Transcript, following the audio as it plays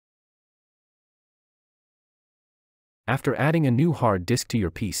After adding a new hard disk to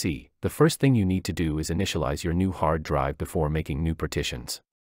your PC, the first thing you need to do is initialize your new hard drive before making new partitions.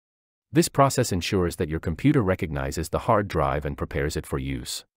 This process ensures that your computer recognizes the hard drive and prepares it for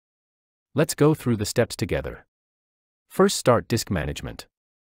use. Let's go through the steps together. First, start disk management.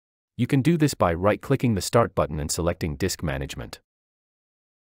 You can do this by right-clicking the Start button and selecting Disk Management.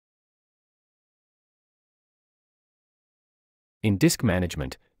 In Disk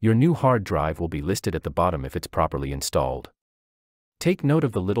Management, your new hard drive will be listed at the bottom if it's properly installed. Take note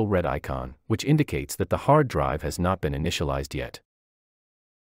of the little red icon, which indicates that the hard drive has not been initialized yet.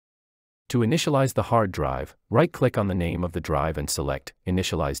 To initialize the hard drive, right-click on the name of the drive and select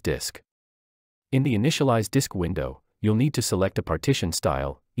Initialize Disk. In the Initialize Disk window, you'll need to select a partition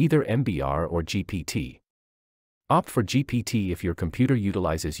style, either MBR or GPT. Opt for GPT if your computer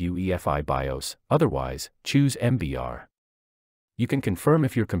utilizes UEFI BIOS, otherwise, choose MBR. You can confirm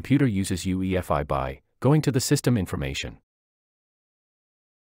if your computer uses UEFI by going to the System Information.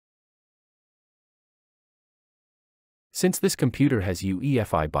 Since this computer has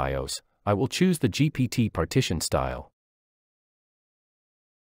UEFI BIOS, I will choose the GPT partition style.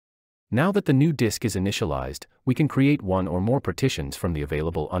 Now that the new disk is initialized, we can create one or more partitions from the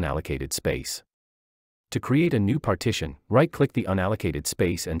available unallocated space. To create a new partition, right-click the unallocated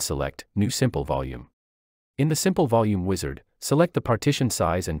space and select New Simple Volume. In the Simple Volume wizard, select the partition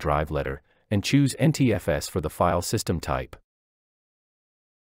size and drive letter, and choose NTFS for the file system type.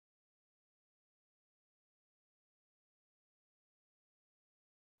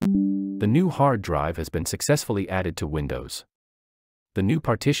 The new hard drive has been successfully added to Windows. The new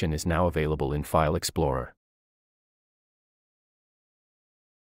partition is now available in File Explorer.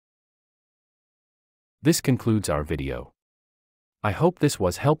 This concludes our video. I hope this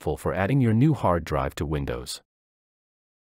was helpful for adding your new hard drive to Windows.